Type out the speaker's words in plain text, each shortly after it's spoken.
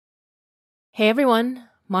Hey everyone,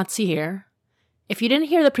 Motzi here. If you didn't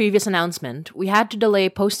hear the previous announcement, we had to delay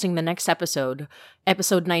posting the next episode,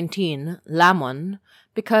 episode 19, Lamon,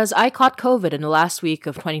 because I caught COVID in the last week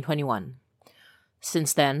of 2021.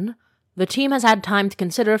 Since then, the team has had time to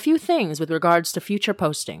consider a few things with regards to future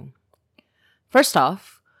posting. First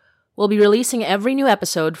off, we'll be releasing every new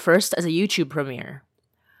episode first as a YouTube premiere.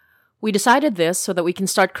 We decided this so that we can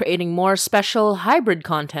start creating more special hybrid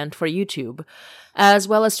content for YouTube, as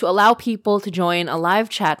well as to allow people to join a live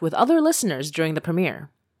chat with other listeners during the premiere.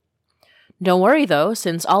 Don't worry though,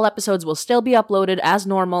 since all episodes will still be uploaded as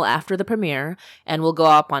normal after the premiere and will go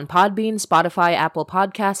up on Podbean, Spotify, Apple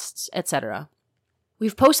Podcasts, etc.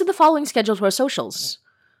 We've posted the following schedule to our socials.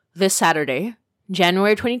 This Saturday,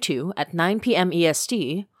 January 22 at 9 p.m.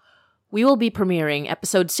 EST, we will be premiering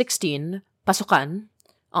episode 16, Pasukan,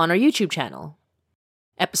 on our YouTube channel.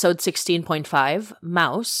 Episode 16.5,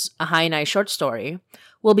 Mouse, a Hainai short story,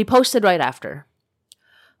 will be posted right after.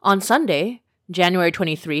 On Sunday, January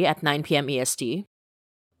 23 at 9 p.m. EST,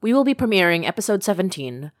 we will be premiering episode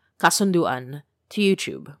 17, Kasunduan, to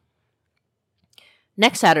YouTube.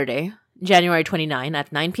 Next Saturday, January 29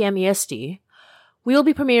 at 9 p.m. EST, we will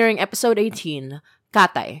be premiering episode 18,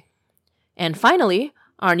 Katay. And finally,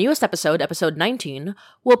 our newest episode, episode 19,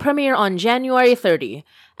 will premiere on January 30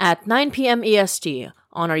 at 9 p.m. EST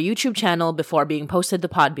on our YouTube channel before being posted to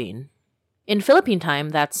Podbean. In Philippine time,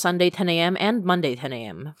 that's Sunday 10 a.m. and Monday 10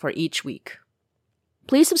 a.m. for each week.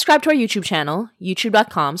 Please subscribe to our YouTube channel,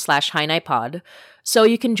 youtube.com/HainaiPod, so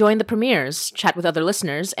you can join the premieres, chat with other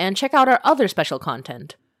listeners, and check out our other special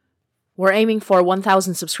content. We're aiming for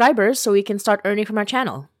 1,000 subscribers so we can start earning from our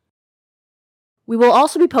channel. We will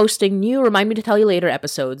also be posting new Remind Me to Tell You Later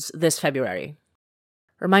episodes this February.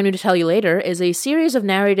 Remind Me to Tell You Later is a series of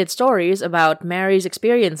narrated stories about Mary's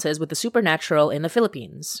experiences with the supernatural in the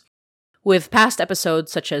Philippines, with past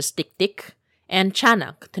episodes such as Tik Tik and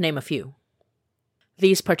Tiyanak, to name a few.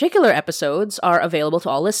 These particular episodes are available to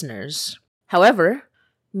all listeners. However,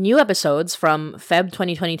 new episodes from Feb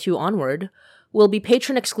 2022 onward will be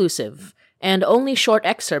patron exclusive, and only short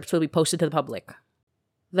excerpts will be posted to the public.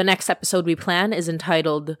 The next episode we plan is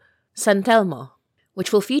entitled San Telmo,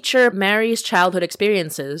 which will feature Mary's childhood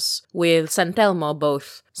experiences with San Telmo,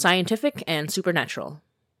 both scientific and supernatural.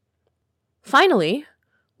 Finally,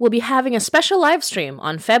 we'll be having a special live stream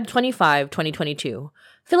on Feb 25, 2022,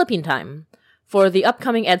 Philippine time, for the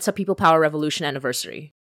upcoming EDSA People Power Revolution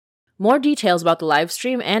anniversary. More details about the live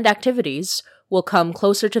stream and activities will come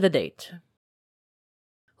closer to the date.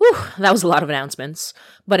 Whew, that was a lot of announcements.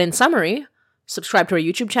 But in summary, subscribe to our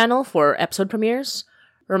YouTube channel for episode premieres,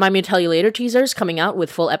 Remind Me to Tell You Later teasers coming out with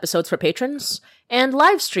full episodes for patrons, and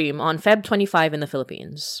live stream on Feb 25 in the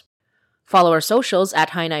Philippines. Follow our socials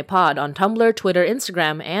at HainaiPod on Tumblr, Twitter,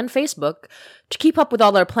 Instagram, and Facebook to keep up with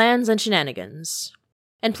all our plans and shenanigans.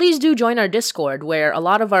 And please do join our Discord, where a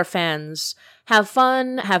lot of our fans have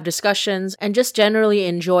fun, have discussions, and just generally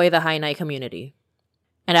enjoy the Hainai community.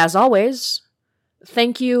 And as always,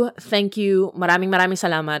 thank you, maraming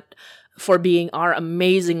salamat for being our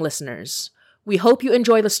amazing listeners. We hope you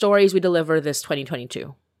enjoy the stories we deliver this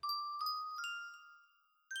 2022.